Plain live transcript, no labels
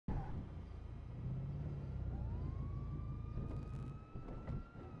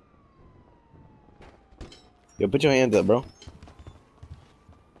Yo, put your hands up, bro. Put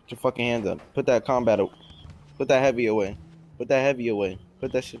your fucking hands up. Put that combat. Put that heavy away. Put that heavy away.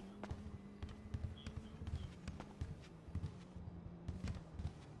 Put that shit.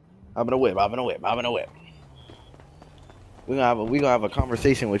 I'm gonna whip. I'm gonna whip. I'm gonna whip. We gonna have a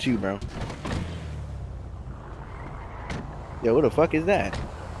conversation with you, bro. Yo, what the fuck is that?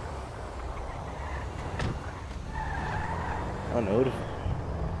 I don't know who the fuck.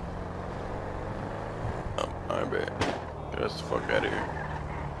 I bet. Get us the fuck out of here.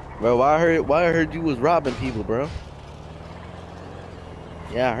 Bro, why I heard you was robbing people, bro.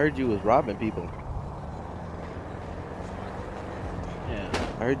 Yeah, I heard you was robbing people. Yeah.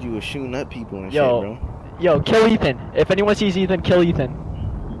 I heard you was shooting up people and Yo, shit, bro. Yo, kill Ethan. If anyone sees Ethan, kill Ethan.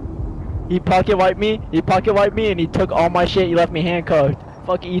 He pocket wiped me. He pocket wiped me, and he took all my shit. He left me handcuffed.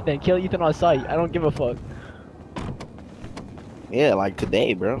 Fuck Ethan. Kill Ethan on sight. I don't give a fuck. Yeah, like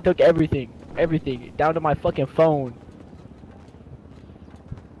today, bro. He took everything. Everything. Down to my fucking phone.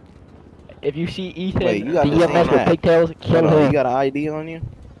 If you see Ethan, Wait, you the got the EMS same with pigtails, kill him. You got an ID on you?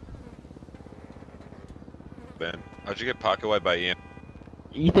 Ben, how'd you get pocket wiped by Ian?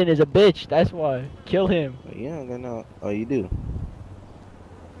 Ethan is a bitch. That's why. Kill him. Oh, you don't got no. Oh, you do.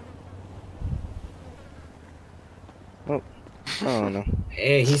 Oh, I don't know.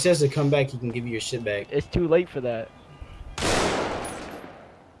 Hey, he says to come back, he can give you your shit back. It's too late for that.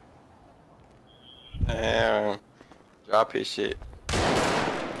 Damn. Drop his shit.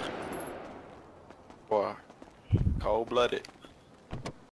 Boy. Cold-blooded.